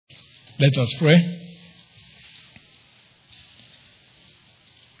Let us pray.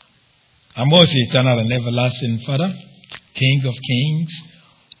 Our most eternal and everlasting Father, King of kings,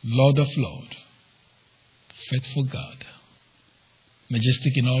 Lord of lords, faithful God,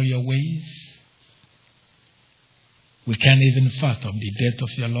 majestic in all your ways, we can't even fathom the depth of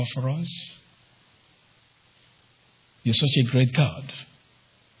your love for us. You're such a great God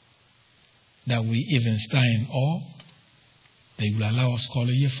that we even stand in awe that you will allow us to call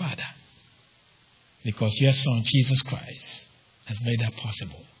you Father, because your Son, Jesus Christ, has made that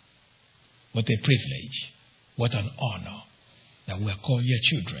possible. What a privilege, what an honor that we are called your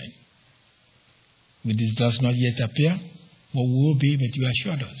children. This does not yet appear what we will be, but you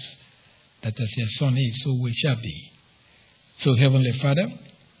assured us that as your Son is, so we shall be. So, Heavenly Father,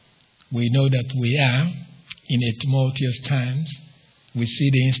 we know that we are in a tumultuous times. We see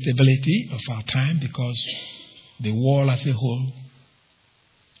the instability of our time because the world as a whole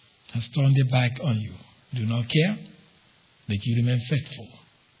has turned their back on you. Do not care, but you remain faithful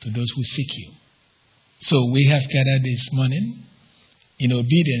to those who seek you. So we have gathered this morning in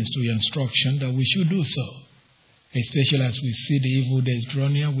obedience to your instruction that we should do so, especially as we see the evil days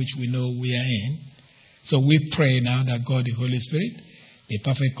drawing near, which we know we are in. So we pray now that God, the Holy Spirit, a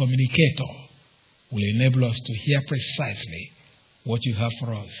perfect communicator, will enable us to hear precisely what you have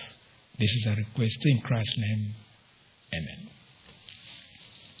for us. This is a request in Christ's name. Amen.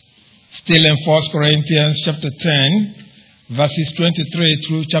 Still in 1 Corinthians chapter 10, verses 23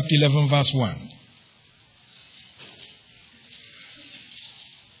 through chapter 11, verse 1.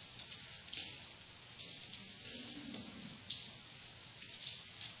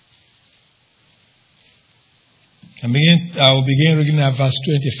 I will begin reading at verse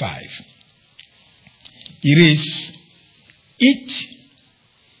 25. It reads, eat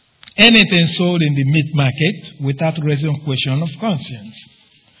anything sold in the meat market without raising question of conscience.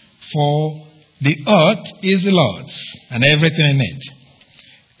 For the earth is the Lord's and everything in it.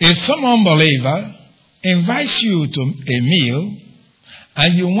 If some unbeliever invites you to a meal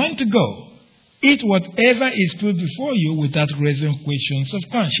and you want to go, eat whatever is put before you without raising questions of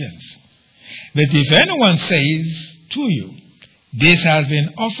conscience. But if anyone says to you, this has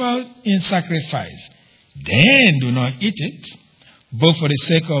been offered in sacrifice, then do not eat it, both for the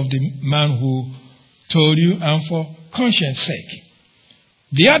sake of the man who told you and for conscience sake.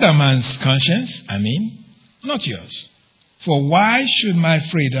 The other man's conscience, not yours. For why should my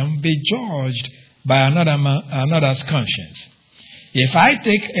freedom be judged by another's conscience? If I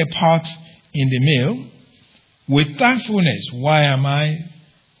take a part in the meal with thankfulness, why am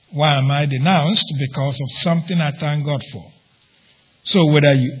I denounced because of something I thank God for? So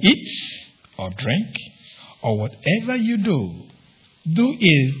whether you eat or drink or whatever you do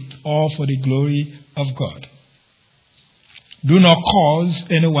it all for the glory of God. Do not cause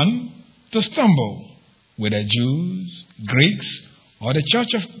anyone to stumble, whether Jews, Greeks, or the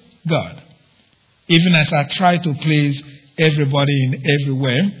church of God, even as I try to please everybody in every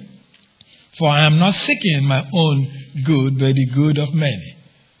way, for I am not seeking my own good, but the good of many,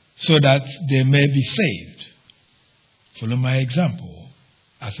 so that they may be saved. Follow my example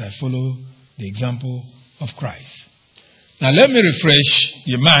as I follow the example of Christ. Now let me refresh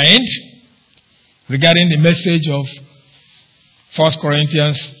your mind regarding the message of 1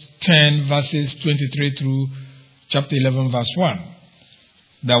 Corinthians 10 verses 23 through chapter 11 verse 1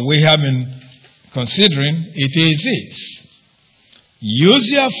 that we have been considering. It is this: use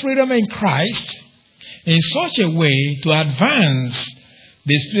your freedom in Christ in such a way to advance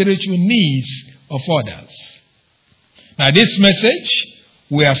the spiritual needs of others. Now this message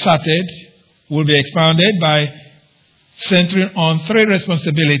we have started will be expounded by centering on three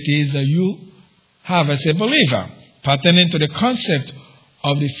responsibilities that you have as a believer pertaining to the concept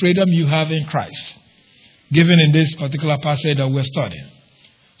of the freedom you have in Christ, given in this particular passage that we're studying.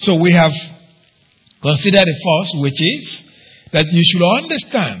 So we have considered the first, which is that you should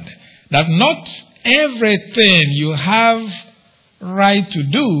understand that not everything you have right to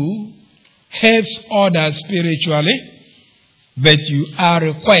do helps others spiritually, but you are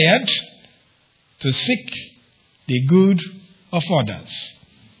required to seek the good of others.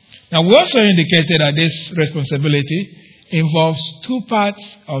 Now, we also indicated that this responsibility involves two parts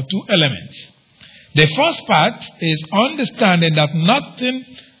or two elements. The first part is understanding that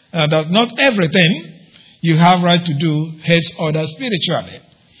not everything you have right to do helps others spiritually.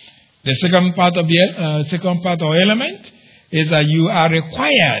 The second part or element is that you are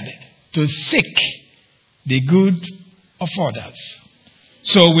required to seek the good of others.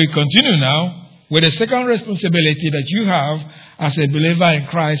 So we continue now with the second responsibility that you have as a believer in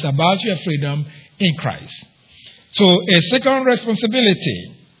Christ about your freedom in Christ. So a second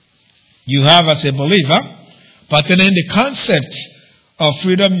responsibility you have as a believer, pertaining the concept of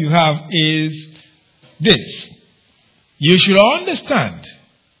freedom you have is this. You should understand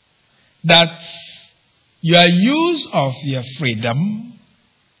that your use of your freedom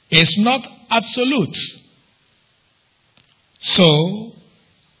is not absolute. So,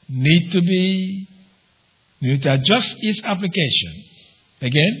 need to adjust its application.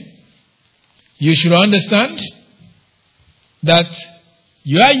 Again, you should understand that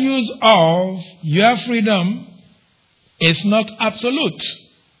your use of your freedom is not absolute.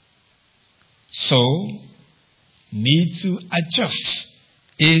 So, need to adjust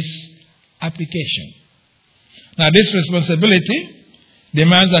its application. Now, this responsibility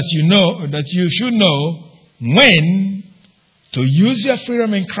demands that you should know when to use your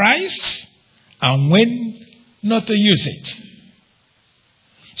freedom in Christ and when not to use it.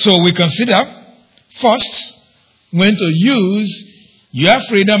 So we consider first when to use your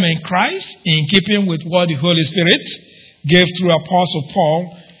freedom in Christ in keeping with what the Holy Spirit gave through Apostle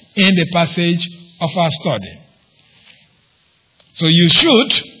Paul in the passage of our study. So you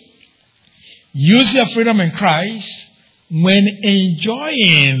should use your freedom in Christ when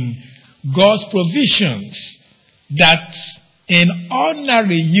enjoying God's provisions that in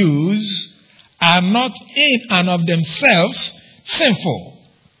ordinary use are not in and of themselves sinful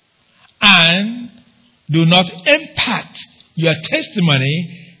and do not impact your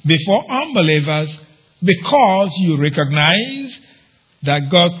testimony before unbelievers because you recognize that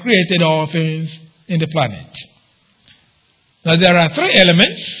God created all things in the planet. Now there are three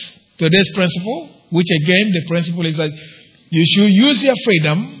elements to this principle, which again the principle is that you should use your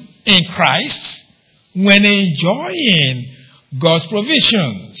freedom in Christ when enjoying God's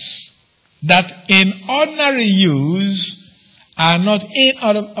provisions that in ordinary use are not in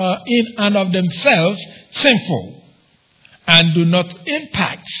and of themselves sinful and do not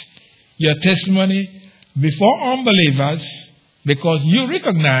impact your testimony before unbelievers because you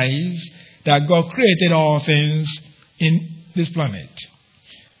recognize that God created all things in this planet.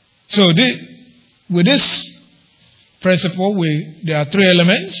 So with this principle, there are three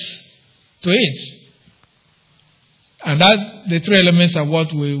elements to it. And the three elements are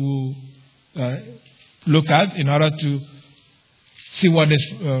what we will look at in order to see what this,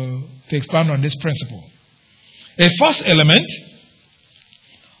 to expand on this principle. A first element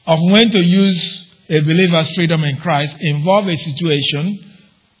of when to use a believer's freedom in Christ involves a situation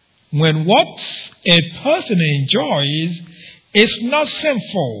when what a person enjoys is not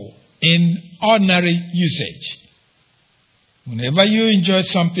sinful in ordinary usage. Whenever you enjoy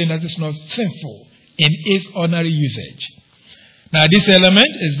something that is not sinful in its ordinary usage. Now this element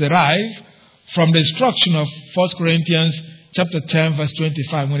is derived from the instruction of 1 Corinthians chapter 10 verse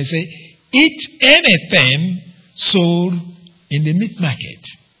 25 when it says, eat anything sold in the meat market.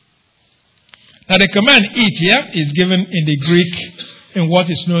 Now the command eat here is given in the Greek in what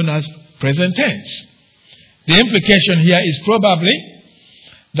is known as present tense. The implication here is probably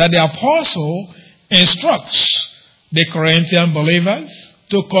that the apostle instructs the Corinthian believers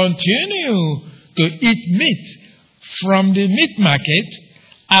to continue to eat meat from the meat market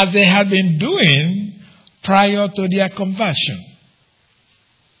as they had been doing prior to their conversion.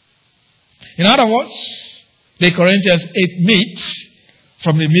 In other words, the Corinthians ate meat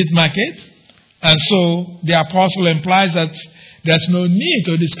from the meat market, and so the apostle implies that there's no need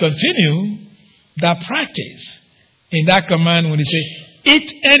to discontinue that practice in that command when he says,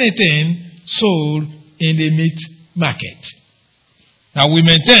 eat anything sold in the meat market. Now we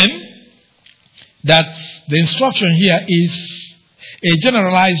maintain that the instruction here is a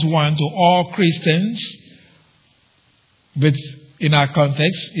generalized one to all Christians, but in our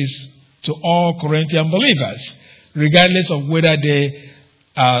context is to all Corinthian believers, regardless of whether they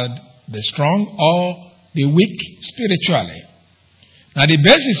are the strong or the weak spiritually. Now the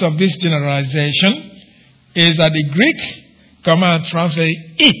basis of this generalization is that the Greek command translated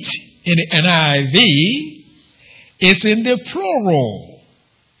eat in the NIV is in the plural.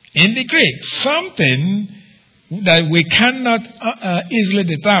 In the Greek, something that we cannot easily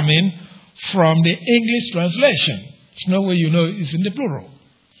determine from the English translation. There's no way you know it's in the plural.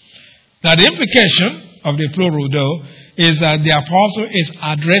 Now the implication of the plural, though, is that the apostle is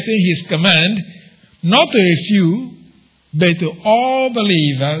addressing his command not to a few, but to all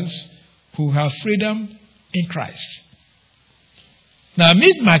believers who have freedom in Christ. Now,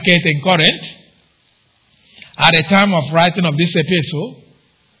 meat market in Corinth, at the time of writing of this epistle,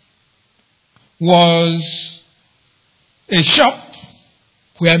 was a shop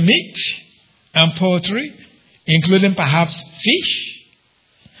where meat and poultry, including perhaps fish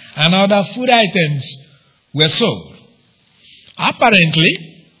and other food items, were sold.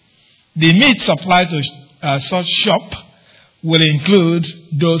 Apparently, The meat supplied to such shop will include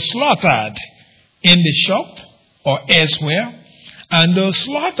those slaughtered in the shop or elsewhere, and those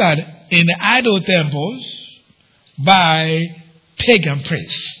slaughtered in the idol temples by pagan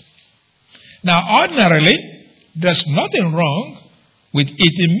priests. Now, ordinarily, there's nothing wrong with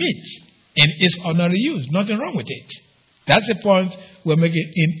eating meat in its ordinary use. Nothing wrong with it. That's the point we're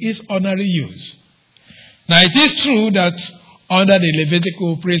making, in its ordinary use. Now, it is true that under the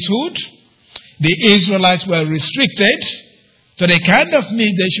Levitical priesthood, the Israelites were restricted to the kind of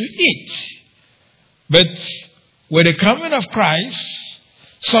meat they should eat. But with the coming of Christ,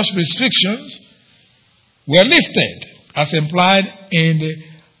 such restrictions were lifted, as implied in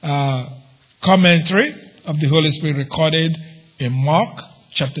the commentary of the Holy Spirit recorded in Mark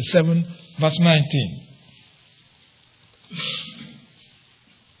chapter 7, verse 19.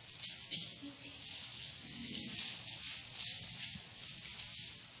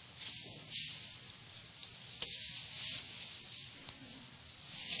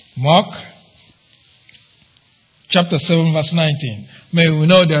 Mark chapter 7, verse 19. May we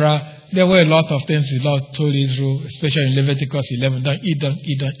know there were a lot of things the Lord told Israel, especially in Leviticus 11, don't eat, don't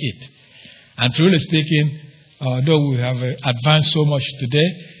eat, don't eat. And truly speaking, though we have advanced so much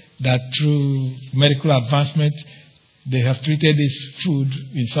today that through medical advancement, they have treated this food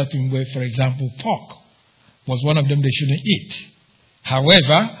in a certain way. For example, pork was one of them they shouldn't eat.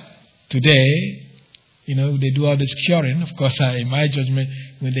 However, today, they do all this curing. Of course, in my judgment,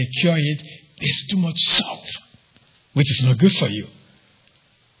 when they cure it, there's too much salt, which is not good for you.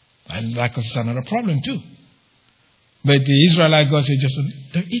 And that causes another problem too. But the Israelite God said, just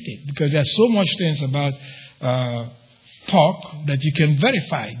don't eat it. Because there's so much things about pork that you can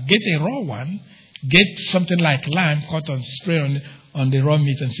verify. Get a raw one, get something like lime cut and spray on the raw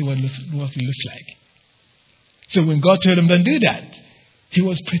meat and see what it looks like. So when God told them, don't do that, He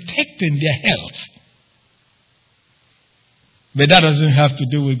was protecting their health. But that doesn't have to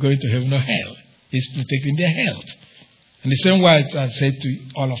do with going to heaven or hell. He's protecting their health. And the same way I said to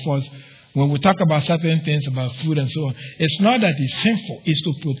all of us, when we talk about certain things about food and so on, it's not that it's sinful, it's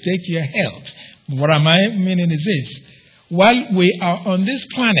to protect your health. What am I meaning is this. While we are on this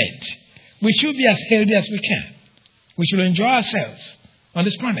planet, we should be as healthy as we can. We should enjoy ourselves on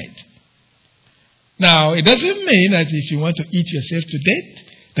this planet. Now, it doesn't mean that if you want to eat yourself to death,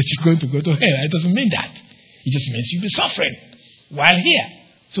 that you're going to go to hell. It doesn't mean that. It just means you'll be suffering while here.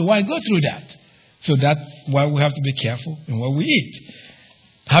 So why go through that? So that's why we have to be careful in what we eat.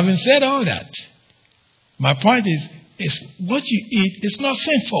 Having said all that, my point is what you eat is not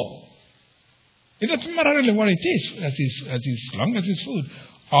sinful. It doesn't matter really what it is, as long as it's food.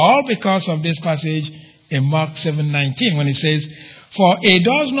 All because of this passage in Mark 7:19, when it says, "For it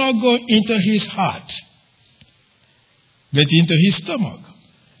does not go into his heart, but into his stomach."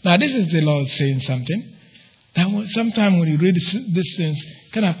 Now, this is the Lord saying something. Now, sometimes when you read these things,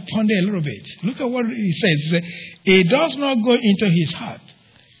 kind of ponder a little bit. Look at what He says. He says, "It does not go into his heart."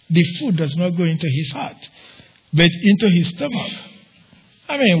 The food does not go into his heart, but into his stomach.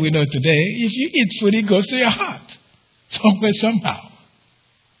 I mean, we know today, if you eat food, it goes to your heart. Somewhere, somehow.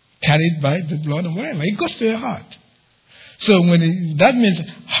 Carried by the blood or whatever. It goes to your heart. So that means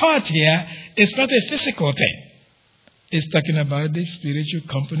heart here is not a physical thing. It's talking about the spiritual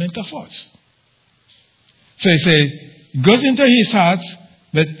component of us. So he says, it goes into his heart,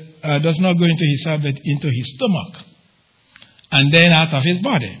 but does not go into his heart, but into his stomach. And then out of his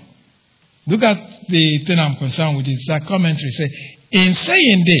body. Look at the thing I'm concerned with. It's a commentary. Say, in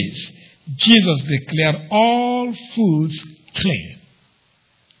saying this, Jesus declared all foods clean.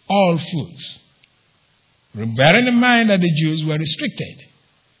 All foods. Bearing in mind that the Jews were restricted.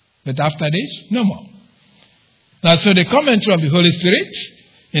 But after this, no more. Now, so the commentary of the Holy Spirit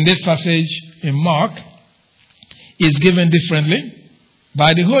in this passage in Mark is given differently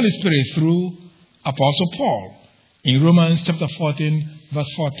by the Holy Spirit through Apostle Paul in Romans chapter 14,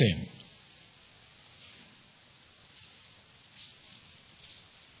 verse 14.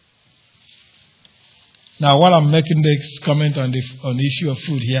 Now, while I'm making this comment on the issue of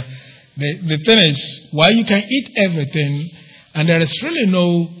food here, the thing is, while you can eat everything, and there is really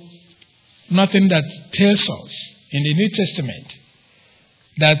nothing that tells us in the New Testament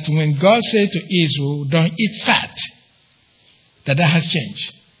that when God said to Israel, don't eat fat, that has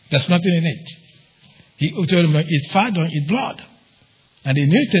changed. There's nothing in it. He told them, don't eat fat, don't eat blood. And in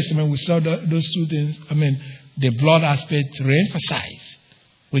the New Testament, we saw those two things, the blood aspect re-emphasized,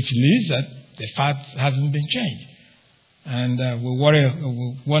 which means that the fat hasn't been changed. And we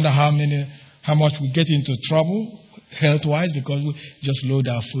wonder how much we get into trouble health-wise because we just load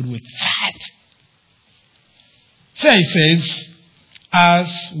our food with fat. So he says, As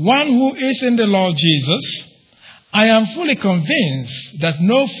one who is in the Lord Jesus, I am fully convinced that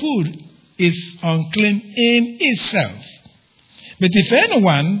no food is unclean in itself. But if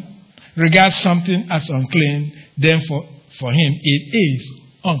anyone regards something as unclean, then for him it is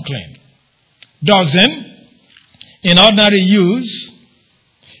unclean. Thus then, in ordinary use,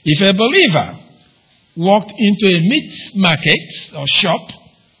 if a believer walked into a meat market or shop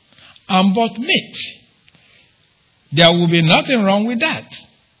and bought meat, there will be nothing wrong with that.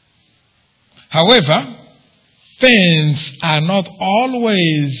 However, things are not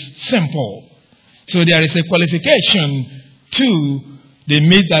always simple. So there is a qualification to the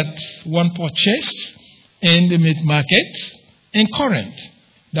meat that one purchased in the meat market in Corinth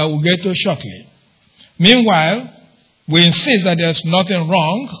that we'll get to shortly. Meanwhile, we insist that there's nothing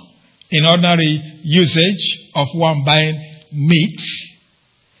wrong in ordinary usage of one buying meat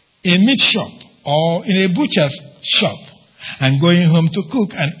in a meat shop or in a butcher's shop and going home to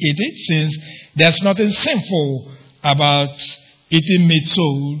cook and eat it, since there's nothing sinful about eating meat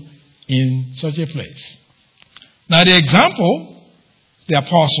sold in such a place. Now, the example the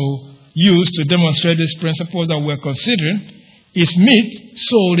apostle used to demonstrate this principle that we're considering is meat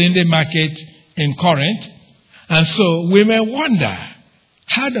sold in the market in Corinth. And so we may wonder,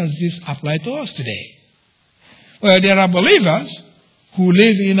 how does this apply to us today? Well, there are believers who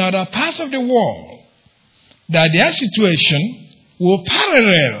live in other parts of the world that their situation will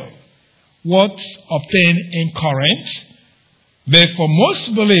parallel what's obtained in Corinth. But for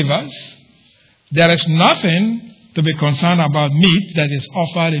most believers, there is nothing to be concerned about meat that is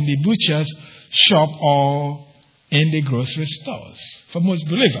offered in the butcher's shop or in the grocery stores. For most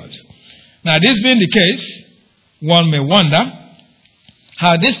believers. Now, this being the case, one may wonder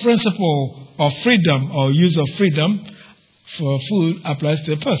how this principle of freedom or use of freedom for food applies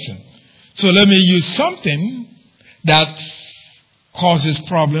to a person. So let me use something that causes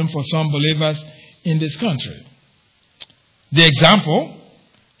problem for some believers in this country. The example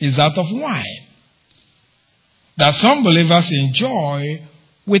is that of wine that some believers enjoy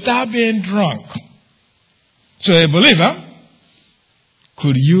without being drunk. So a believer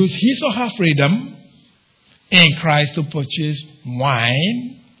could use his or her freedom in Christ to purchase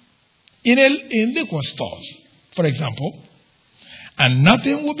wine in liquor stores, for example. And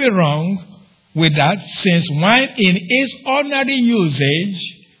nothing will be wrong with that, since wine in its ordinary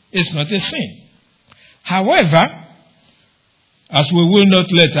usage is not a sin. However, as we will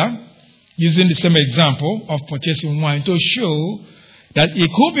note later, using the same example of purchasing wine to show that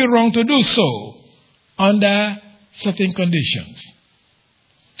it could be wrong to do so under certain conditions.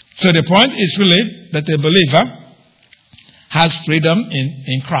 So the point is really that a believer has freedom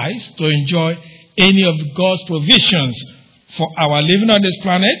in Christ to enjoy any of God's provisions for our living on this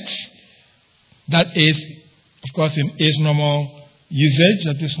planet. That is, of course, in its normal usage,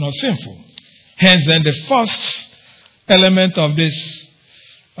 that is not sinful. Hence, then, the first element of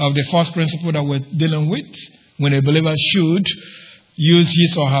the first principle that we're dealing with, when a believer should use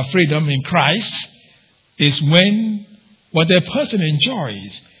his or her freedom in Christ, is when what a person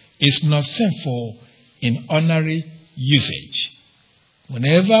enjoys is not sinful in ordinary usage.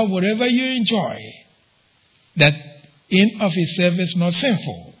 Whatever you enjoy, that in of itself is not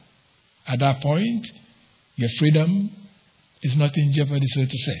sinful. At that point, your freedom is not in jeopardy, so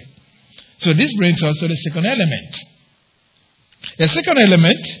to say. So this brings us to the second element. The second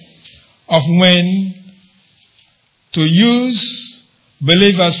element of when to use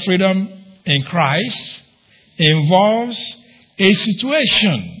believers' freedom in Christ involves a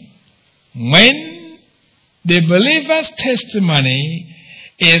situation when the believer's testimony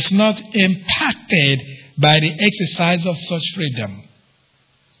is not impacted by the exercise of such freedom.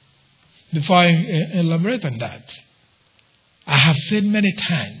 Before I elaborate on that, I have said many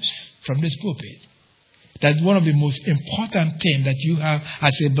times from this pulpit that one of the most important things that you have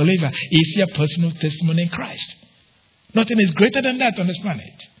as a believer is your personal testimony in Christ. Nothing is greater than that on this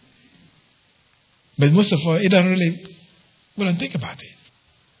planet. But most of all, it doesn't really, we don't think about it.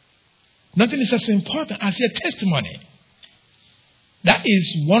 Nothing is as important as your testimony. That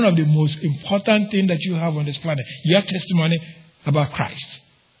is one of the most important things that you have on this planet. Your testimony about Christ.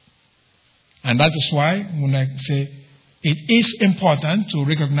 And that is why when I say it is important to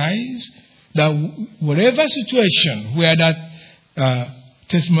recognize that whatever situation where that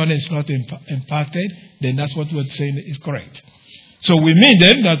testimony is not impacted, then that's what we're saying is correct. So we mean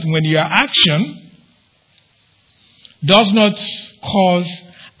then that when your action does not cause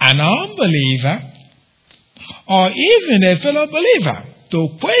an unbeliever or even a fellow believer to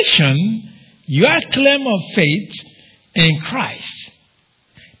question your claim of faith in Christ,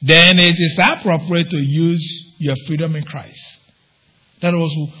 then it is appropriate to use your freedom in Christ. That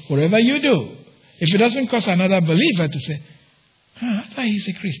was whatever you do. If it doesn't cause another believer to say, I thought he's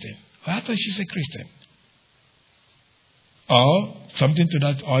a Christian, or I thought she's a Christian. Or something to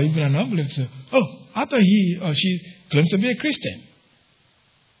that, or even an unbeliever say, I thought he or she claims to be a Christian.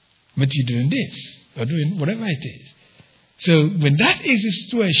 But you're doing this, or doing whatever it is. So when that is the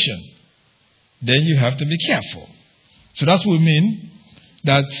situation, then you have to be careful. So that's what we mean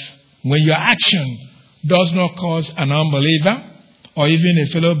that when your action does not cause an unbeliever or even a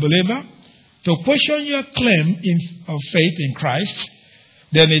fellow believer to question your claim of faith in Christ,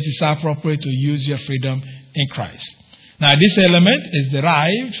 then it is appropriate to use your freedom in Christ. Now, this element is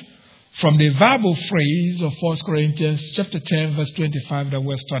derived from the verbal phrase of 1 Corinthians chapter 10, verse 25 that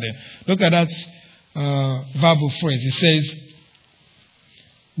we're studying. Look at that verbal phrase. It says,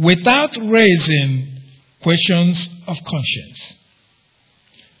 without raising questions of conscience.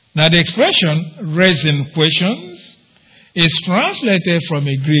 Now, the expression raising questions is translated from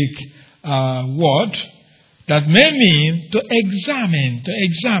a Greek word that may mean to examine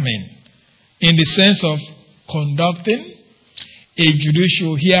in the sense of conducting a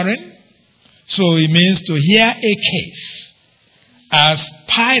judicial hearing. So it means to hear a case, as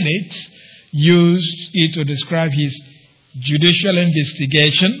Pilate used it to describe his judicial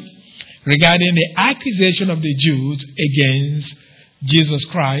investigation regarding the accusation of the Jews against Jesus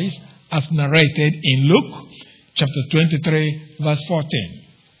Christ, as narrated in Luke chapter 23, verse 14.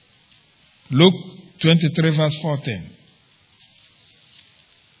 Luke 23, verse 14.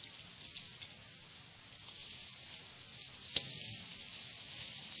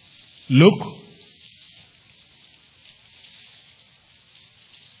 Luke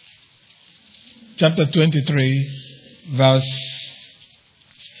chapter 23, verse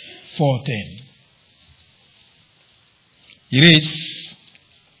 14. It reads,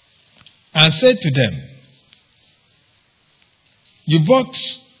 and said to them, You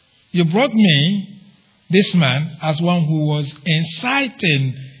brought me this man as one who was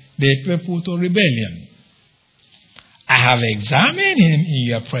inciting the people to rebellion. I have examined him in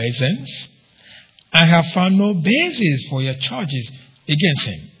your presence. I have found no basis for your charges against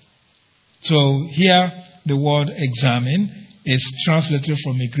him. So here the word examine is translated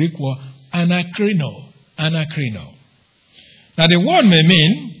from a Greek word anakrino. Now the word may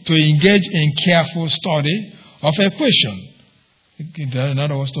mean to engage in careful study of a question. In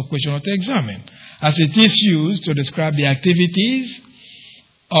other words, to question or to examine, as it is used to describe the activities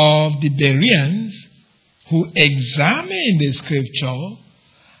of the Bereans who examined the scripture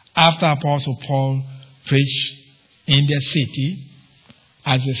after Apostle Paul preached in their city,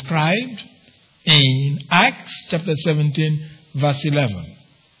 as described in Acts chapter 17, verse 11.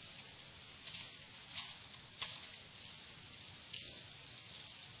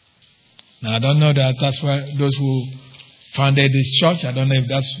 Now, I don't know that that's why those who founded this church, I don't know if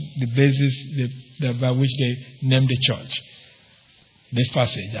that's the basis by which they named the church. This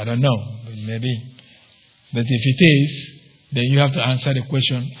passage, I don't know, but maybe. But if it is, then you have to answer the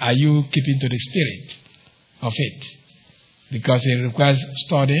question, are you keeping to the spirit of it? Because it requires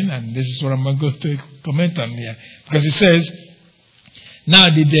studying, and this is what I'm going to comment on here. Because it says, now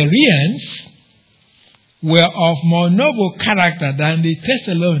the Bereans were of more noble character than the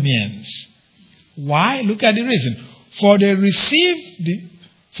Thessalonians. Why? Look at the reason. For they received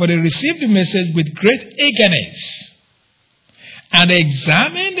the message with great eagerness, and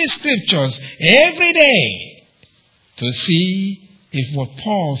examined the scriptures every day to see if what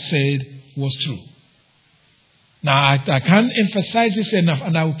Paul said was true. Now, I can't emphasize this enough,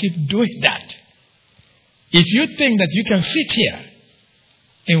 and I will keep doing that. If you think that you can sit here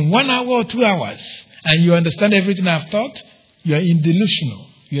in 1 hour or 2 hours and you understand everything I've taught, you are delusional.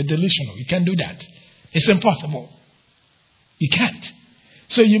 You're delusional. You can't do that. It's impossible. You can't.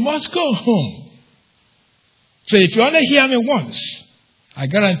 So you must go home. So if you only hear me once, I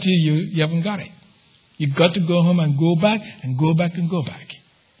guarantee you haven't got it. You've got to go home and go back and go back and go back.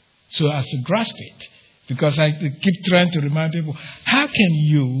 So as to grasp it. Because I keep trying to remind people, how can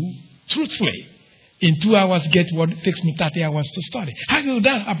you, truthfully, in 2 hours get what it takes me 30 hours to study? How will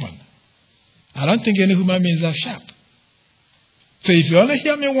that happen? I don't think any human being is that sharp. So if you only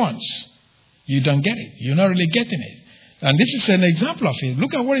hear me once, you don't get it. You're not really getting it. And this is an example of it.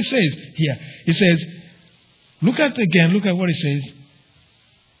 Look at what it says here. It says, look at what it says.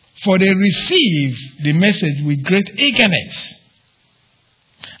 For they receive the message with great eagerness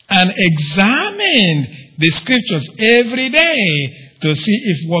and examined the scriptures every day to see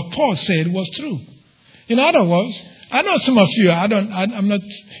if what Paul said was true. In other words, I know some of you,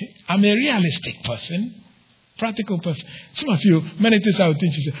 I'm a realistic person, practical person. Some of you, many things I would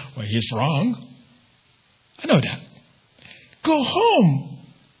think you say, well, he's wrong. I know that. Go home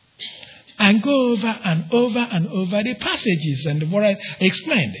and go over and over and over the passages and what I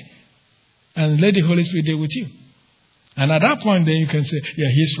explained. And let the Holy Spirit deal with you. And at that point, then you can say, yeah,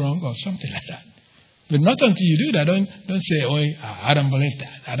 he's wrong or something like that. But not until you do that. Don't say, oh, I don't believe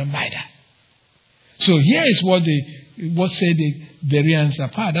that. I don't buy that. So here is what set the Bereans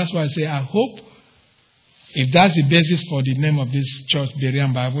apart. That's why I say, I hope, if that's the basis for the name of this church,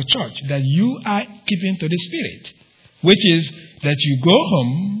 Berean Bible Church, that you are keeping to the Spirit, which is that you go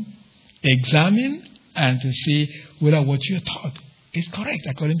home, examine, and to see whether what you're taught is correct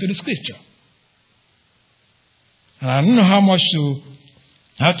according to the Scripture. And I don't know how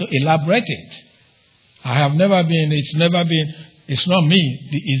to elaborate it. It's not me,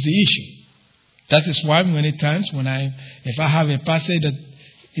 it's the issue. That is why many times if I have a passage that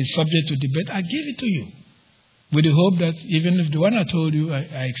is subject to debate, I give it to you. With the hope that even if the one I told you,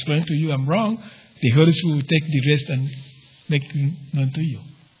 I explained to you I'm wrong, the Holy Spirit will take the rest and make it known to you.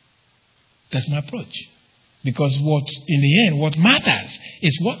 That's my approach. Because in the end, what matters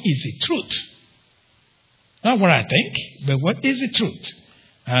is what is the truth. Not what I think, but what is the truth.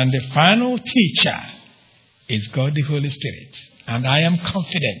 And the final teacher is God the Holy Spirit. And I am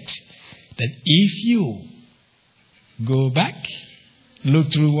confident that if you go back,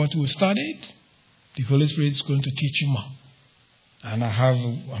 look through what we studied, the Holy Spirit is going to teach you more. And I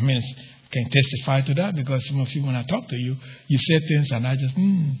can testify to that because some of you, when I talk to you, you say things and I just,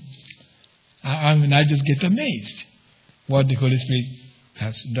 I just get amazed what the Holy Spirit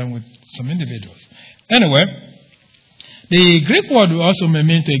has done with some individuals. Anyway, the Greek word also may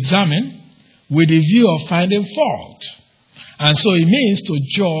mean to examine with the view of finding fault. And so it means to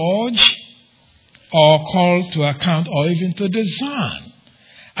judge or call to account or even to discern,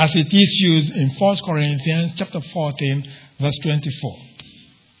 as it is used in 1 Corinthians chapter 14, verse 24.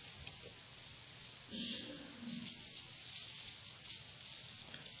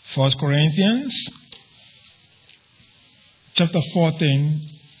 First Corinthians chapter 14,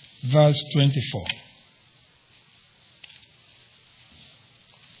 verse 24.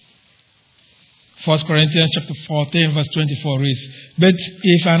 1 Corinthians chapter 14, verse 24 reads, but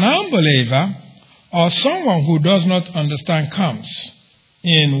if an unbeliever or someone who does not understand comes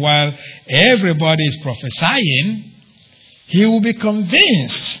in while everybody is prophesying, he will be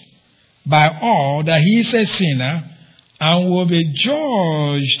convinced by all that he is a sinner and will be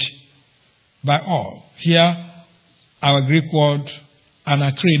judged by all. Here, our Greek word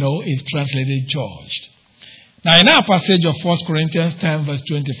anakrino is translated judged. Now, in our passage of 1 Corinthians 10, verse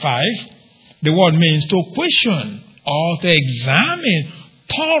 25, the word means to question or to examine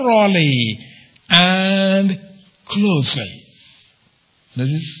thoroughly and closely. This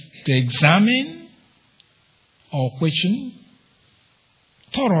is to examine or question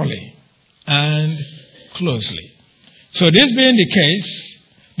thoroughly and closely. So this being the case,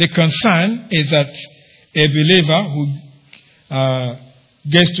 the concern is that a believer who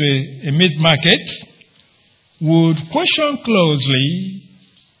gets to a meat market would question closely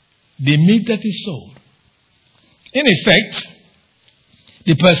the meat that is sold. In effect,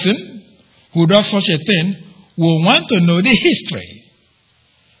 the person who does such a thing will want to know the history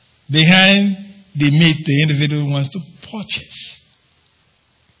behind the meat the individual wants to purchase.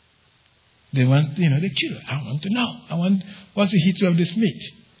 They want, they're curious. I want to know. What's the history of this meat?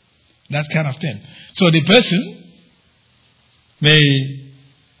 That kind of thing. So the person may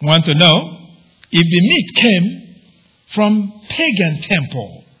want to know if the meat came from pagan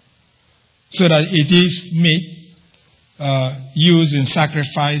temple, so that it is meat used in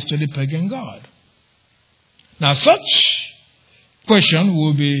sacrifice to the pagan god. Now, such question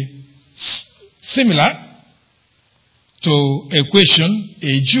will be similar to a question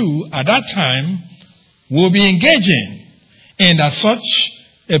a Jew at that time will be engaging in, that such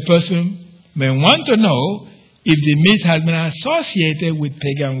a person may want to know if the meat has been associated with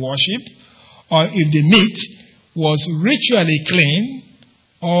pagan worship or if the meat was ritually clean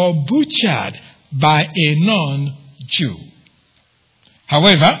or butchered by a non-Jew.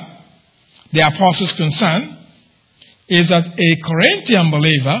 However, the apostle's concern is that a Corinthian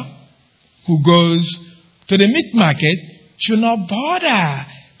believer who goes to the meat market should not bother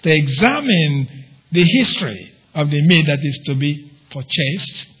to examine the history of the meat that is to be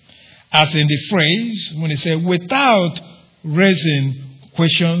purchased, as in the phrase when it says, without raising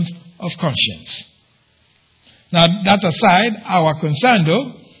questions of conscience. Now, that aside, our concern,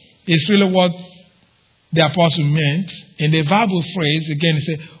 though, is really what the apostle meant in the verbal phrase. Again, he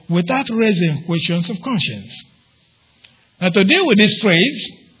said, without raising questions of conscience. Now, to deal with this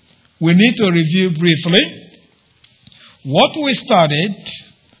phrase, we need to review briefly what we studied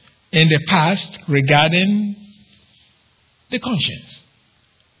in the past regarding the conscience.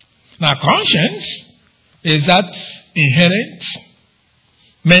 Now, conscience is that inherent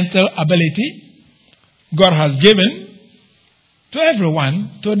mental ability God has given to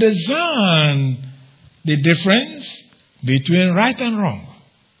everyone to discern the difference between right and wrong.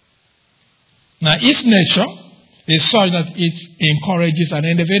 Now, its nature is such that it encourages an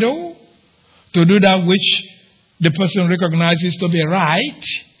individual to do that which the person recognizes to be right,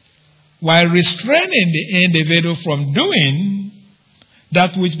 while restraining the individual from doing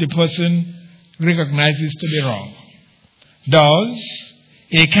that which the person recognizes to be wrong. Thus,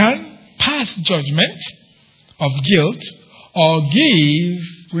 it can pass judgment of guilt or give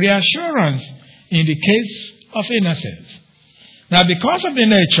reassurance in the case of innocence. Now, because of the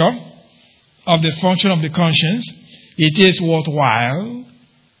nature of the function of the conscience, it is worthwhile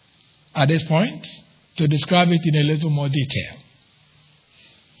at this point to describe it in a little more detail.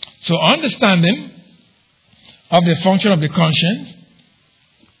 So, understanding of the function of the conscience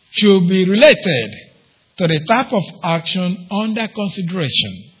should be related to the type of action under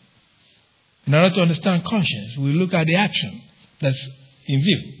consideration. In order to understand conscience, we look at the action that's in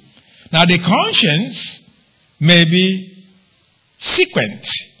view. Now, the conscience may be sequent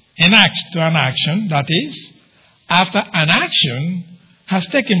in act to an action, that is, after an action has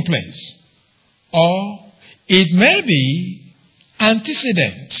taken place, or it may be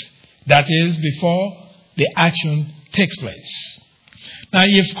antecedent, that is, before the action takes place. Now,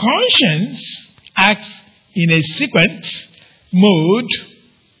 if conscience acts in a sequent mode,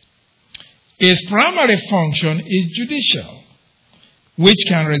 its primary function is judicial, which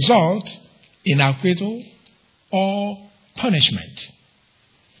can result in acquittal or punishment.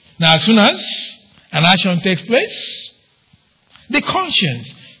 Now, as soon as an action takes place, the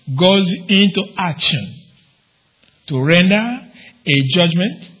conscience goes into action to render a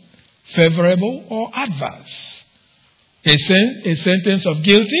judgment favorable or adverse, a sentence of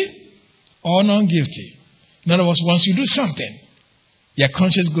guilty or non-guilty. In other words, once you do something, your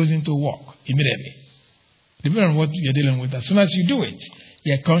conscience goes into work immediately. Depending on what you're dealing with, as soon as you do it,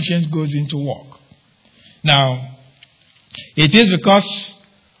 your conscience goes into work. Now, it is because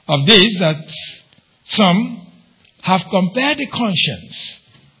of this that some have compared the conscience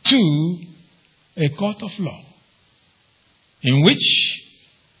to a court of law, in which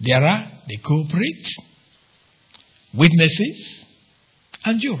there are the culprit, witnesses,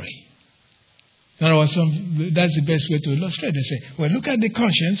 and jury. In other words, that's the best way to illustrate. They say, well, look at the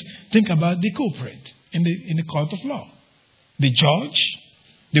conscience, think about the culprit in the court of law. The judge,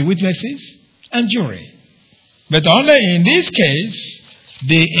 the witnesses, and jury. But only in this case,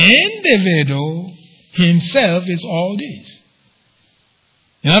 the individual himself is all this.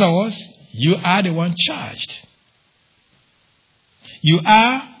 In other words, you are the one charged. You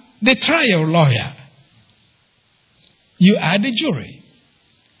are the trial lawyer. You are the jury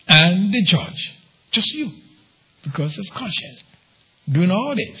and the judge. Just you, because of conscience, doing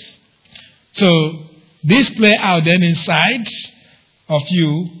all this. So, this play out then inside of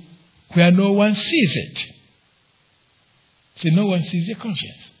you where no one sees it. See, no one sees your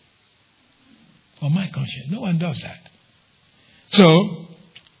conscience. Or my conscience. No one does that. So,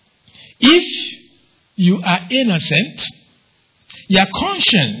 if you are innocent, your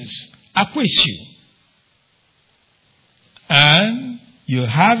conscience acquits you. And you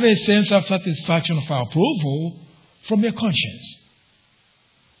have a sense of satisfaction, of approval from your conscience.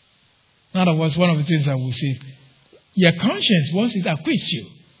 In other words, one of the things I will say, your conscience, once it acquits you,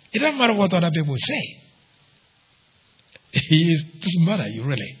 it doesn't matter what other people say. It doesn't matter you,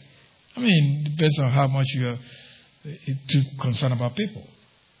 really. I mean, it depends on how much you are too concerned about people.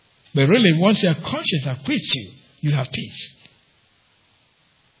 But really, once your conscience acquits you, you have peace.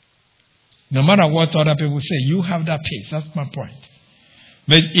 No matter what other people say, you have that peace. That's my point.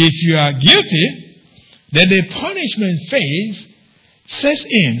 But if you are guilty, then the punishment phase sets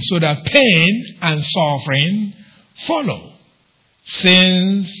in so that pain and suffering follow,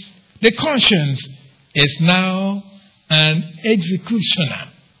 since the conscience is now an executioner.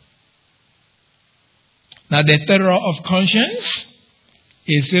 Now, the terror of conscience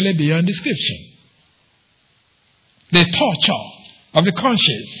is really beyond description. The torture of the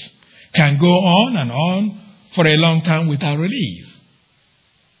conscience can go on and on for a long time without relief.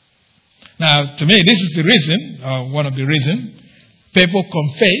 Now, to me, this is the reason, one of the reasons, people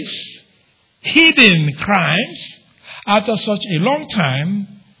confess hidden crimes after such a long time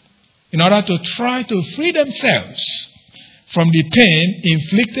in order to try to free themselves from the pain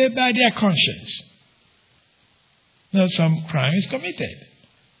inflicted by their conscience. Now, some crime is committed.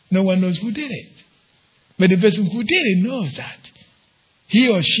 No one knows who did it. But the person who did it knows that he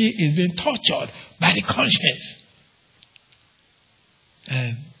or she is being tortured by the conscience.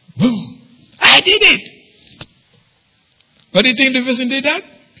 And boom, I did it. What do you think the person did that?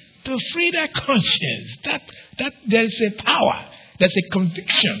 To free their conscience. That there's a power, there's a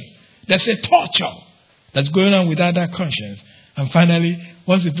conviction, there's a torture that's going on without that conscience. And finally,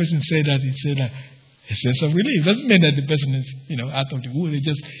 once the person said that, he said that a sense of relief. It doesn't mean that the person is, out of the wood. It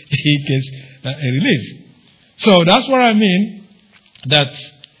just he gets a relief. So that's what I mean. That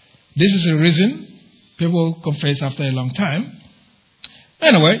this is the reason people confess after a long time.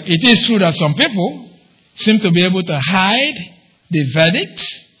 Anyway, it is true that some people seem to be able to hide the verdict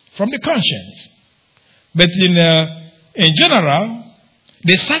from the conscience. But in general,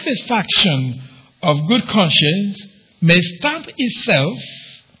 the satisfaction of good conscience may stamp itself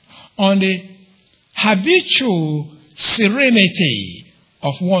on the habitual serenity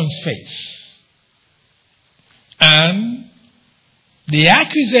of one's face. And the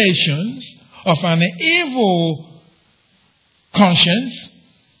accusations of an evil conscience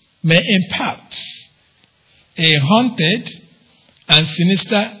may impart a haunted and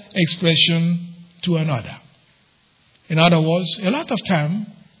sinister expression to another. In other words, a lot of time,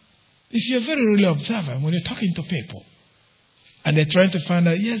 if you're very really observant, when you're talking to people, and they're trying to find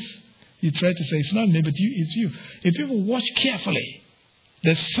out, yes, you try to say, it's not me, but it's you. If people watch carefully,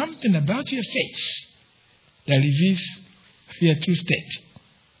 there's something about your face that reveals your true state.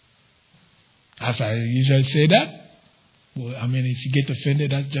 As I usually say that, if you get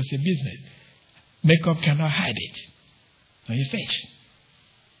offended, that's just your business. Makeup cannot hide it on your face.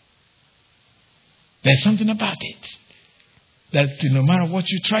 There's something about it that no matter what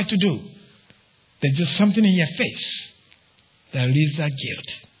you try to do, there's just something in your face that leaves that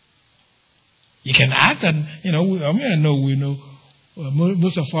guilt. You can act, and we know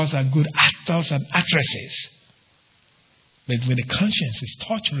most of us are good actors and actresses. But when the conscience is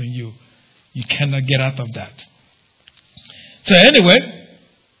torturing you, you cannot get out of that. So anyway,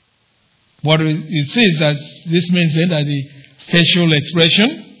 what it says that this means then that the facial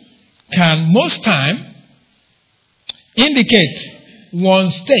expression can most time indicate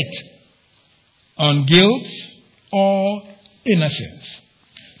one's state on guilt or innocence.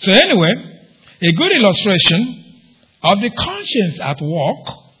 So anyway, a good illustration of the conscience at work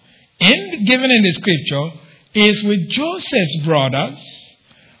given in the scripture is with Joseph's brothers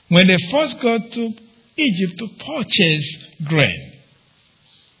when they first got to Egypt to purchase grain.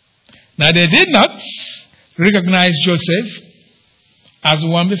 Now they did not recognize Joseph as the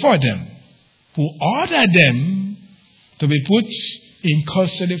one before them, who ordered them to be put in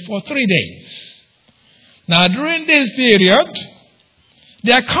custody for 3 days. Now during this period,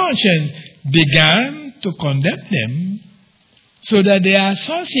 their conscience began to condemn them, so that they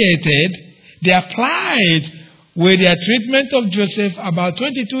applied with their treatment of Joseph about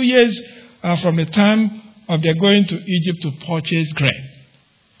 22 years from the time of their going to Egypt to purchase grain.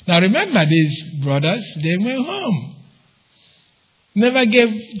 Now remember, these brothers, they went home. Never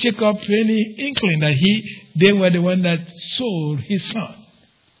gave Jacob any inkling that they were the one that sold his son.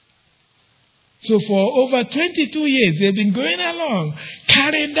 So for over 22 years, they've been going along,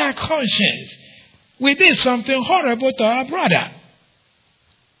 carrying that conscience. We did something horrible to our brother.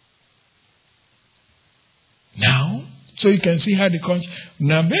 Now, so you can see how the conscience...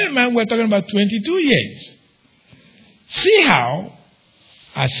 Now, bear in mind, we're talking about 22 years. See how,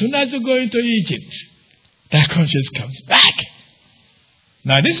 as soon as you go into Egypt, that conscience comes back.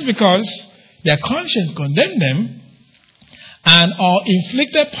 Now, this is because their conscience condemned them and or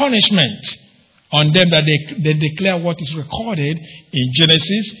inflicted punishment on them that they declare what is recorded in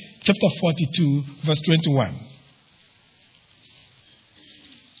Genesis chapter 42, verse 21.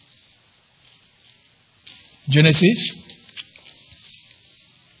 Genesis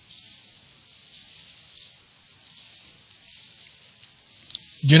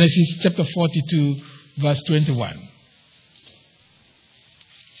chapter 42, verse 21.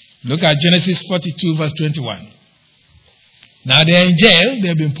 Look at Genesis 42, verse 21. Now they're in jail.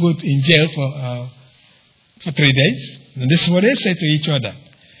 They've been put in jail for 3 days. And this is what they said to each other.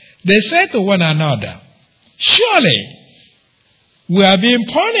 They said to one another, surely we are being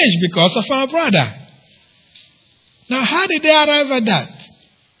punished because of our brother. Now how did they arrive at that?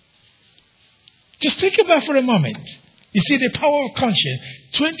 Just think about it for a moment. You see the power of conscience.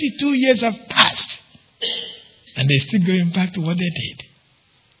 22 years have passed. And they're still going back to what they did.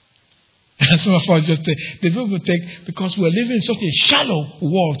 And some of us just the people take, because we're living in such a shallow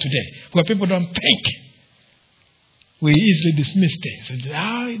world today, where people don't think. We easily dismiss things and say,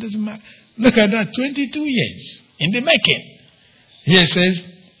 it doesn't matter. Look at that, 22 years in the making. Here it says,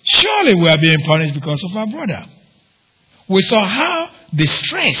 surely we are being punished because of our brother. We saw how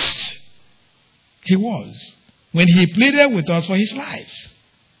distressed he was when he pleaded with us for his life.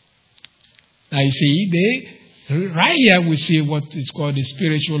 Now you see, right here we see what is called the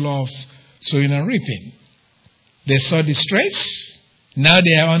spiritual law of sowing and reaping. They saw distress. Now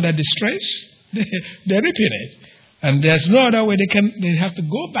they are under distress. They're reaping it. And there's no other way they have to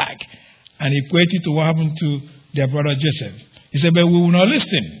go back and equate it to what happened to their brother Joseph. He said, but we will not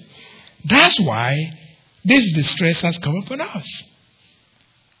listen. That's why this distress has come upon us.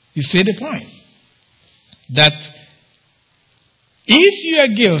 You see the point? That if you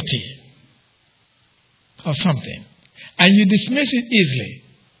are guilty of something and you dismiss it easily,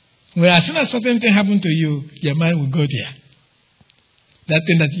 well, as soon as certain thing happens to you, your mind will go there. That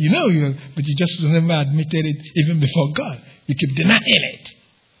thing that you know, but you just never admitted it even before God. You keep denying it.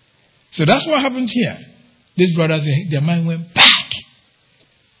 So that's what happened here. These brothers, their mind went back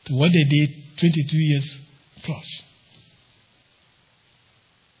to what they did 22 years plus.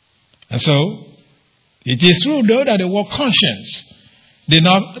 And so, it is true though that the word conscience did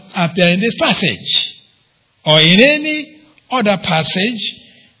not appear in this passage or in any other passage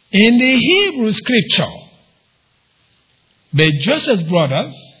in the Hebrew scripture. But Joseph's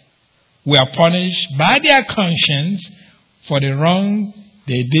brothers were punished by their conscience for the wrong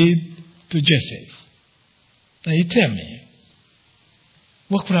they did to Joseph. Now you tell me,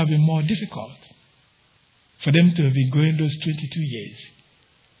 what could have been more difficult for them to have been going those 22 years?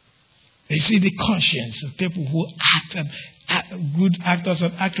 You see the conscience of people who act good actors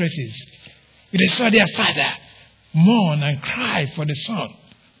and actresses. They saw their father mourn and cry for the son.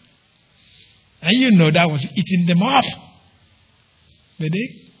 And you know that was eating them up. But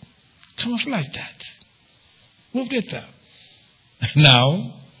they camouflaged that. Moved it up.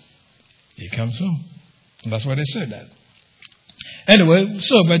 Now, he comes home. And that's why they said that. Anyway,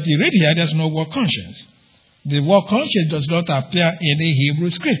 but you read here, there's no word conscience. The word conscience does not appear in the Hebrew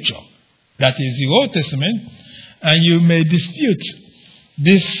scripture. That is the Old Testament. And you may dispute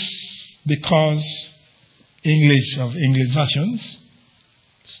this because English versions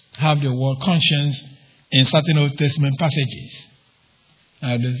have the word conscience in certain Old Testament passages.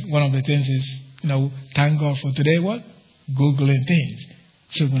 One of the things is, thank God for today, what? Googling things.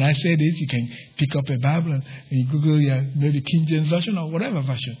 So when I say this, you can pick up a Bible and you Google maybe King James Version or whatever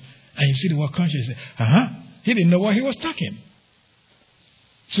version. And you see the word conscience. You say, he didn't know what he was talking.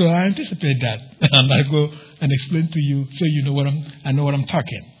 So I anticipate that. And I go and explain to you so you know I know what I'm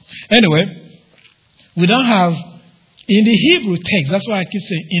talking. Anyway, we don't have in the Hebrew text, that's why I keep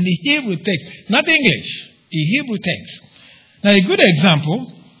saying in the Hebrew text, not English, the Hebrew text. Now a good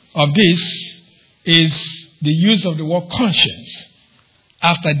example of this is the use of the word conscience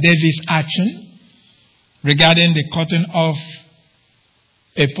after David's action regarding the cutting off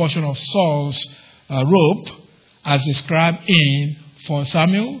a portion of Saul's robe as described in 1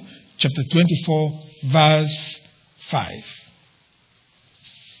 Samuel chapter 24 verse 5.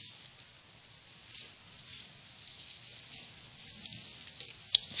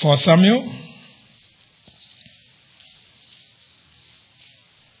 1 Samuel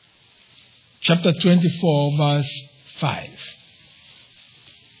chapter 24 verse 5.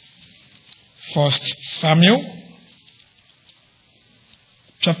 1 Samuel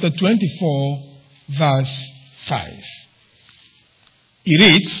chapter 24 verse 5. It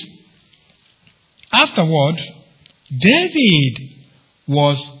reads, afterward, David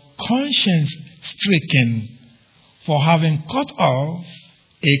was conscience-stricken for having cut off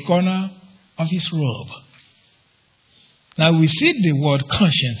a corner of his robe. Now we see the word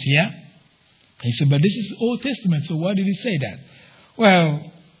conscience here. He said, but this is Old Testament, so why did he say that?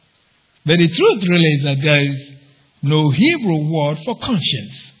 Well, but the truth really is that there is no Hebrew word for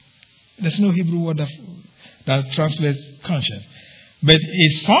conscience. There's no Hebrew word that translates conscience. But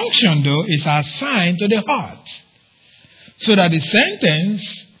its function, though, is assigned to the heart. So that the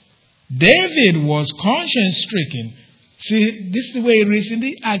sentence, David was conscience-stricken. See, this is the way it reads in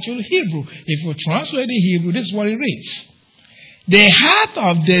the actual Hebrew. If you translate the Hebrew, this is what it reads. The heart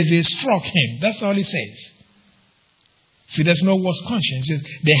of David struck him. That's all it says. See, there's no word conscience. It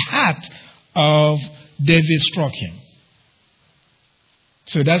says, the heart of David struck him.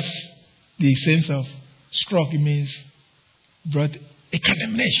 So that's the sense of struck. It means brought a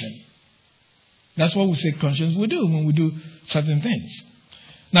condemnation. That's what we say conscience will do when we do certain things.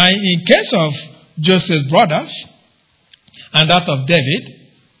 Now, in case of Joseph's brothers and that of David,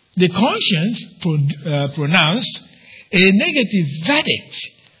 the conscience pronounced a negative verdict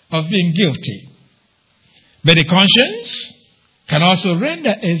of being guilty. But the conscience can also render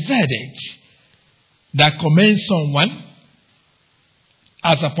a verdict that commends someone,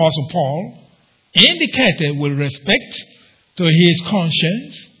 as Apostle Paul indicated with respect to his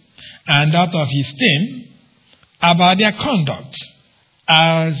conscience and that of his team about their conduct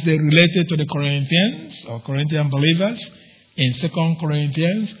as they related to the Corinthians or Corinthian believers in 2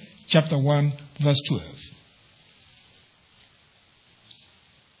 Corinthians chapter 1, verse 12.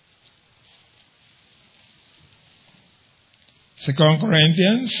 2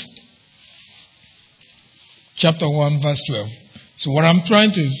 Corinthians chapter 1, verse 12. So what I'm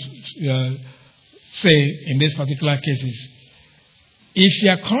trying to say in this particular case is, if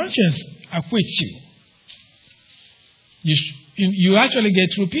your conscience acquits you, you actually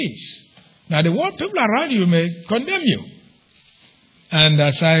get true peace. Now, the world people around you may condemn you. And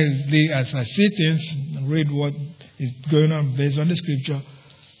as I see things and read what is going on based on the scripture,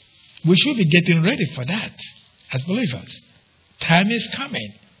 we should be getting ready for that as believers. Time is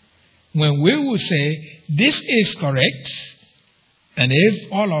coming when we will say, this is correct, and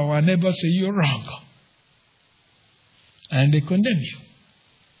if all our neighbors say you're wrong, and they condemn you.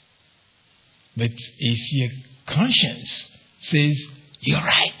 But if your conscience says you're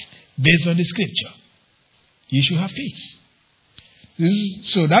right, based on the scripture, you should have peace.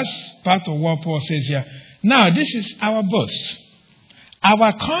 So that's part of what Paul says here. Now, this is our boast.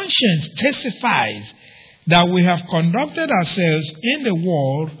 Our conscience testifies that we have conducted ourselves in the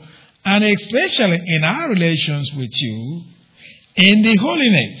world, and especially in our relations with you, in the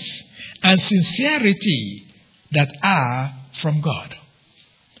holiness and sincerity that are from God.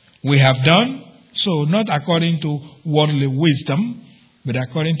 We have done so not according to worldly wisdom, but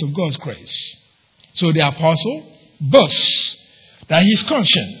according to God's grace. So the apostle boasts that his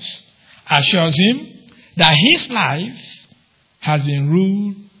conscience assures him that his life has been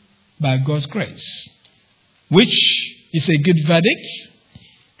ruled by God's grace, which is a good verdict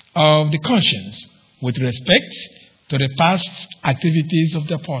of the conscience with respect to the past activities of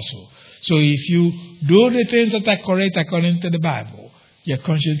the apostle. So if you do the things that are correct according to the Bible, your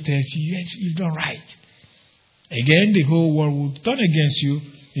conscience tells you, yes, you've done right. Again, the whole world will turn against you.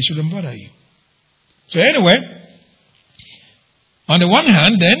 It shouldn't bother you. So anyway, on the one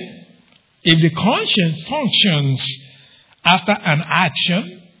hand then, if the conscience functions after an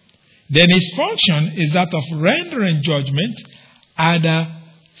action, then its function is that of rendering judgment either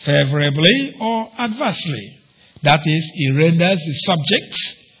favorably or adversely. That is, it renders the subject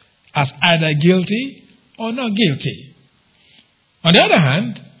as either guilty or not guilty. On the other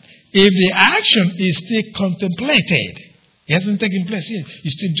hand, if the action is still contemplated, it hasn't taken place yet,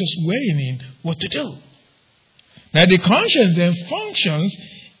 you're still just weighing in what to do. Now the conscience then functions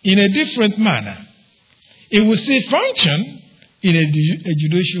in a different manner. It will still function in a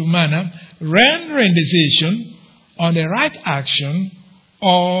judicial manner, rendering decision on the right action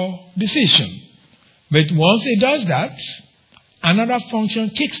or decision. But once it does that, another function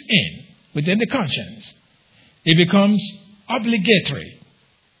kicks in within the conscience. It becomes obligatory.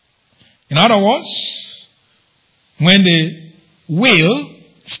 In other words, when the will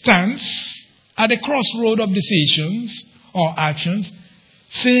stands at the crossroad of decisions or actions,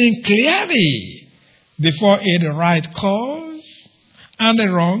 seeing clearly before it the right cause and the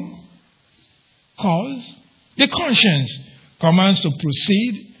wrong cause, the conscience commands to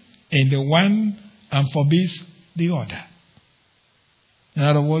proceed in the one and forbids the other. In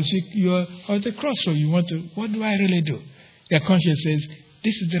other words, you're at the crossroad. You want to, what do I really do? Your conscience says,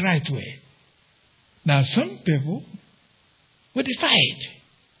 this is the right way. Now, some people will defy it.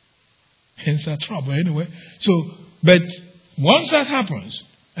 Hence our trouble anyway. So, but once that happens,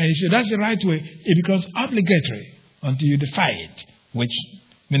 and you say that's the right way, it becomes obligatory until you defy it, which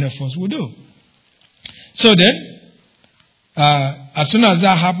many of us will do. So then, as soon as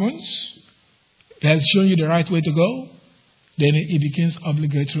that happens, it has shown you the right way to go, then it becomes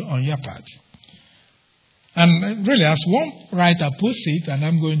obligatory on your part. And really, as one writer puts it, and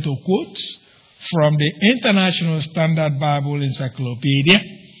I'm going to quote from the International Standard Bible Encyclopedia,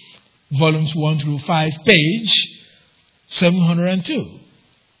 volumes 1 through 5, page 702.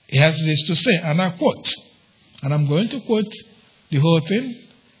 It has this to say, and I quote, and I'm going to quote the whole thing.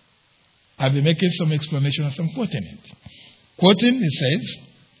 I'll be making some explanation as I'm quoting it. Quoting, it says,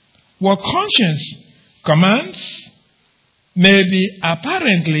 what conscience commands may be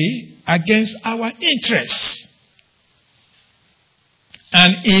apparently against our interests,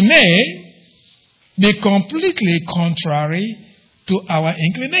 and it may be completely contrary to our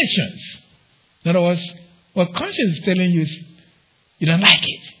inclinations. In other words, what conscience is telling you is you don't like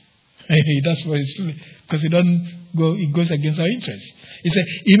it. That's what it's because it goes against our interests. It says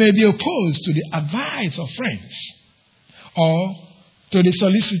it may be opposed to the advice of friends or to the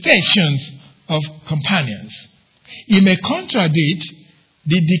solicitations of companions. It may contradict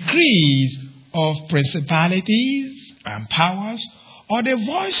the decrees of principalities and powers or the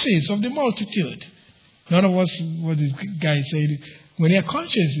voices of the multitude. In other words, what the guy said, when your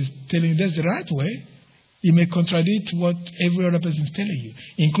conscience is telling you that's the right way, it may contradict what every other person is telling you,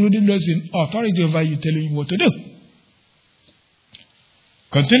 including those in authority over you telling you what to do.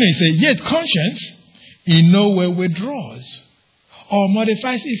 Continue, he says, yet conscience in no way withdraws or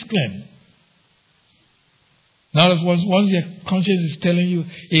modifies its claim. Now, once your conscience is telling you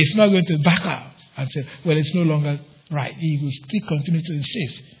it's not going to back up and say, well, it's no longer right, he will still continue to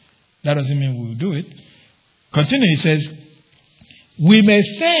insist. That doesn't mean we will do it. Continue, he says, we may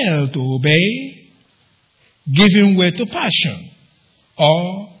fail to obey, giving way to passion,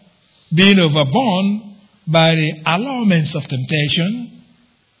 or being overborne by the allurements of temptation.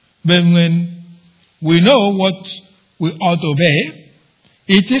 But when we know what we ought to obey,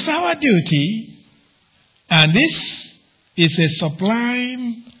 it is our duty, and this is a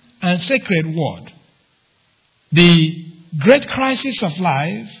sublime and sacred word. The great crisis of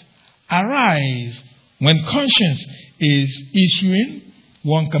life arises when conscience is issuing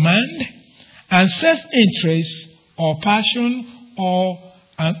one command and self-interest or passion or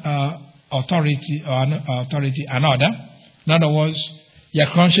authority another. In other words, your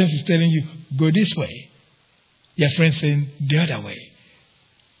conscience is telling you, go this way. Your friend saying, the other way.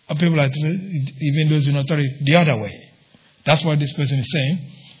 Or people are even those in authority, the other way. That's what this person is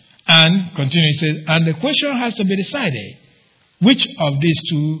saying. And continue, he says, and the question has to be decided, which of these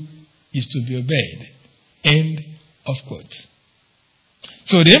two is to be obeyed? End of quote.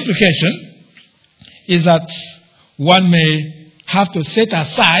 So the implication is that one may have to set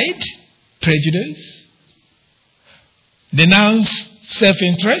aside prejudice, denounce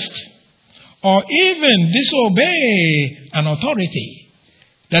self-interest, or even disobey an authority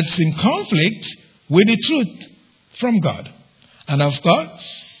that's in conflict with the truth from God. And of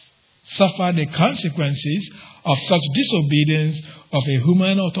course, suffer the consequences of such disobedience of a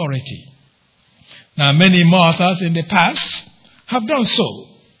human authority. Now, many martyrs in the past have done so.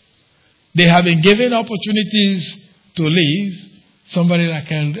 They have been given opportunities to live. Somebody like,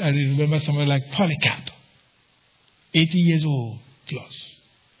 I remember somebody like Polycarp, 80 years old plus.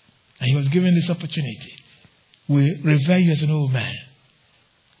 And he was given this opportunity. We revere you as an old man.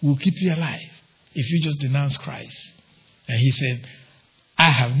 We'll keep you alive if you just denounce Christ. And he said, I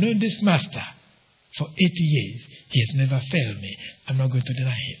have known this master for 80 years. He has never failed me. I'm not going to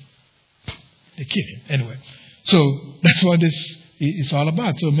deny him. They killed him. Anyway, so that's what this is all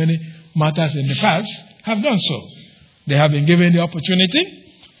about. So many martyrs in the past have done so. They have been given the opportunity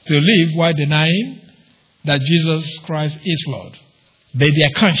to live while denying that Jesus Christ is Lord. But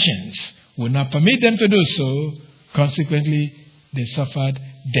their conscience would not permit them to do so. Consequently, they suffered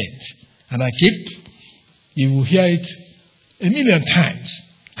death. And you will hear it a million times,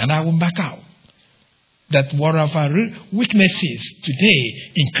 and I will back out. That one of our weaknesses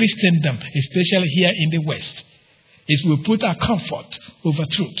today in Christendom, especially here in the West, is we put our comfort over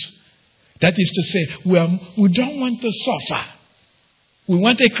truth. That is to say, we don't want to suffer. We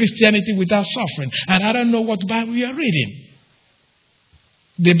want a Christianity without suffering. And I don't know what Bible you are reading.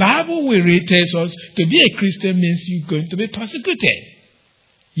 The Bible we read tells us to be a Christian means you're going to be persecuted.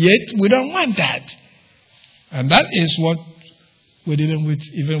 Yet we don't want that. And that is what we're dealing with,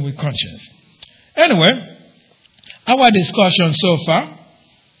 even with conscience. Anyway, our discussion so far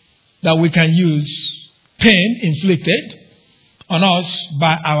that we can use pain inflicted on us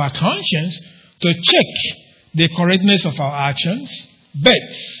by our conscience to check the correctness of our actions, but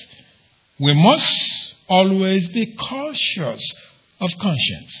we must always be cautious of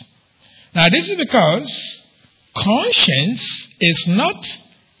conscience. Now, this is because conscience is not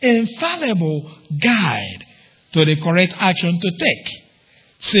an infallible guide to the correct action to take,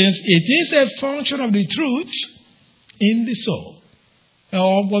 since it is a function of the truth in the soul.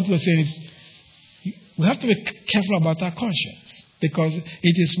 Or what we're saying is, we have to be careful about our conscience, because it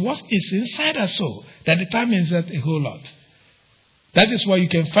is what is inside our soul that determines that a whole lot. That is why you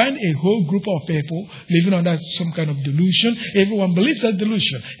can find a whole group of people living under some kind of delusion. Everyone believes that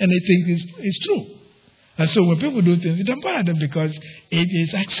delusion, and they think it's true. And so when people do things, it doesn't bother them because it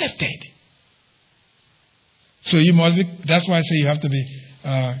is accepted. So you must be, that's why I say you have to be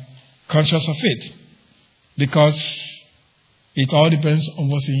conscious of it, because it all depends on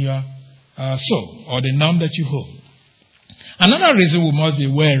what's in your soul or the norm that you hold. Another reason we must be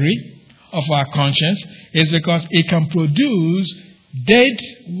wary of our conscience is because it can produce dead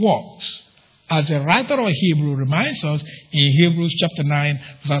works, as the writer of Hebrews reminds us in Hebrews chapter 9,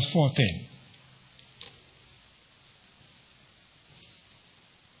 verse 14.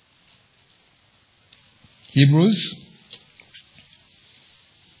 Hebrews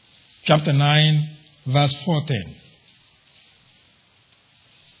chapter 9, verse 14.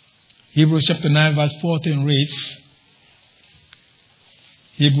 Hebrews chapter 9 verse 14 reads,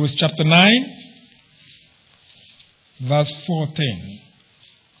 Hebrews chapter 9 verse 14.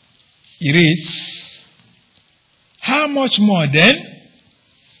 It reads, how much more then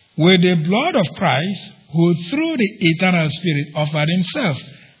will the blood of Christ, who through the eternal Spirit offered himself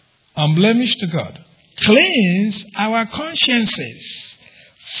unblemished to God, cleanse our consciences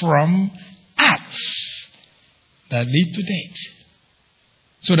from acts that lead to death,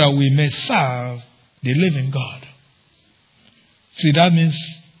 so that we may serve the living God. See, that means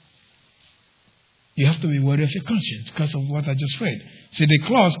you have to be worthy of your conscience because of what I just read. See, the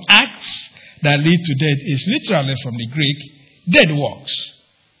clause acts that lead to death is literally from the Greek dead works.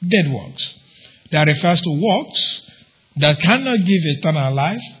 Dead works. That refers to works that cannot give eternal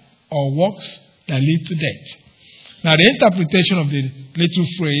life or works that lead to death. Now, the interpretation of the little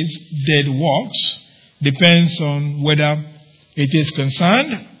phrase dead works depends on whether it is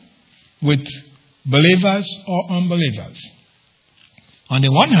concerned with believers or unbelievers. On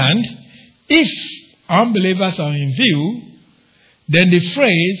the one hand, if unbelievers are in view, then the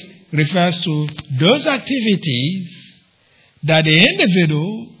phrase refers to those activities that the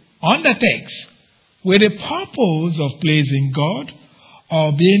individual undertakes with the purpose of pleasing God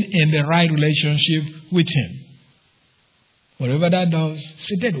or being in the right relationship with Him. Whatever that does,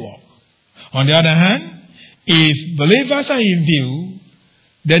 it's a dead work. On the other hand, if believers are in view,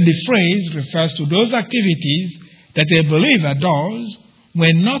 then the phrase refers to those activities that a believer does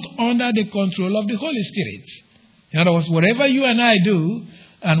when not under the control of the Holy Spirit. In other words, whatever you and I do,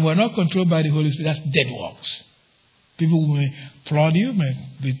 and we're not controlled by the Holy Spirit, that's dead works. People may applaud you,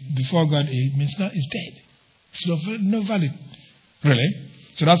 before God, it means not, it's dead. It's no valid, really.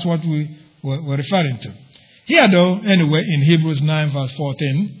 So that's what we're referring to. Here, though, anyway, in Hebrews 9, verse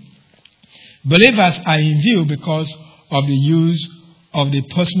 14, believers are in view because of the use of the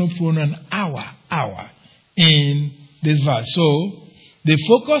personal pronoun our in this verse. So, the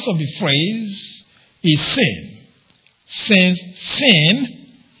focus of the phrase is sin. Since sin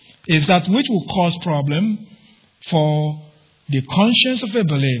is that which will cause problem for the conscience of a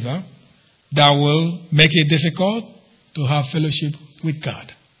believer that will make it difficult to have fellowship with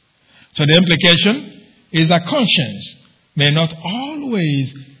God. So the implication is that conscience may not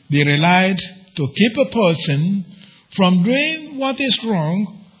always be relied to keep a person from doing what is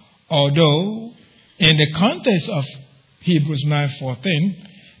wrong, although in the context of Hebrews 9:14,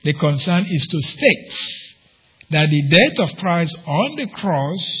 the concern is to state that the death of Christ on the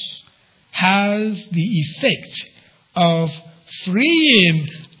cross has the effect of freeing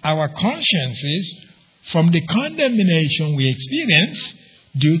our consciences from the condemnation we experience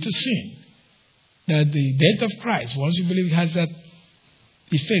due to sin. That the death of Christ, once you believe, has that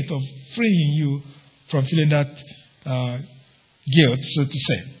effect of freeing you from feeling that guilt, so to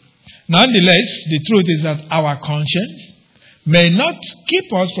say. Nonetheless, the truth is that our conscience may not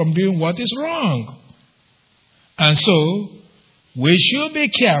keep us from doing what is wrong. And so, we should be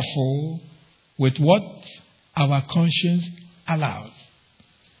careful with what our conscience allows.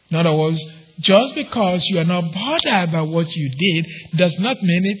 In other words, just because you are not bothered by what you did does not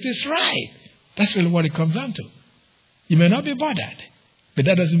mean it is right. That's really what it comes down to. You may not be bothered, but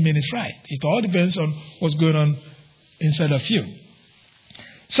that doesn't mean it's right. It all depends on what's going on inside of you.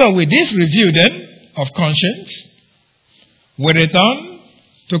 So with this review then of conscience, we return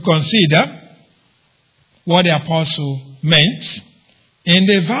to consider what the apostle meant in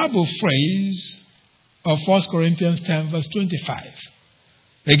the verbal phrase of 1 Corinthians 10 verse 25.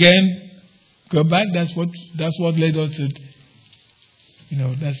 Again, go back, that's what led us to,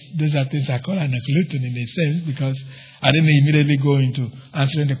 those are things I call anacluton in a sense, because I didn't immediately go into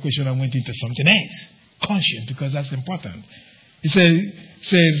answering the question, I went into something else. Conscience, because that's important. It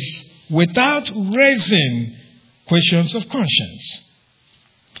says, without raising questions of conscience.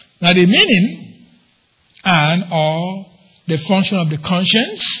 Now the meaning or the function of the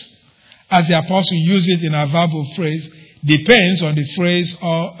conscience, as the apostle used it in our verbal phrase, depends on the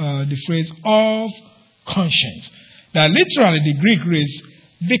phrase of conscience. Now literally the Greek reads,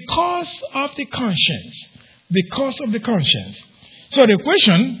 because of the conscience. Because of the conscience. So the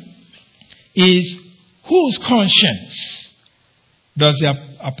question is, whose conscience does the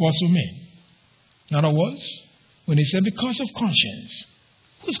apostle mean? In other words, when he said because of conscience,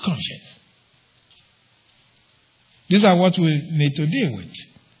 whose conscience? These are what we need to deal with.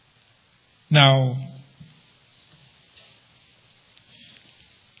 Now,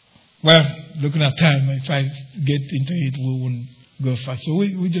 looking at time, if I get into it, we won't go fast. So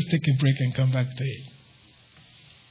we just take a break and come back to it.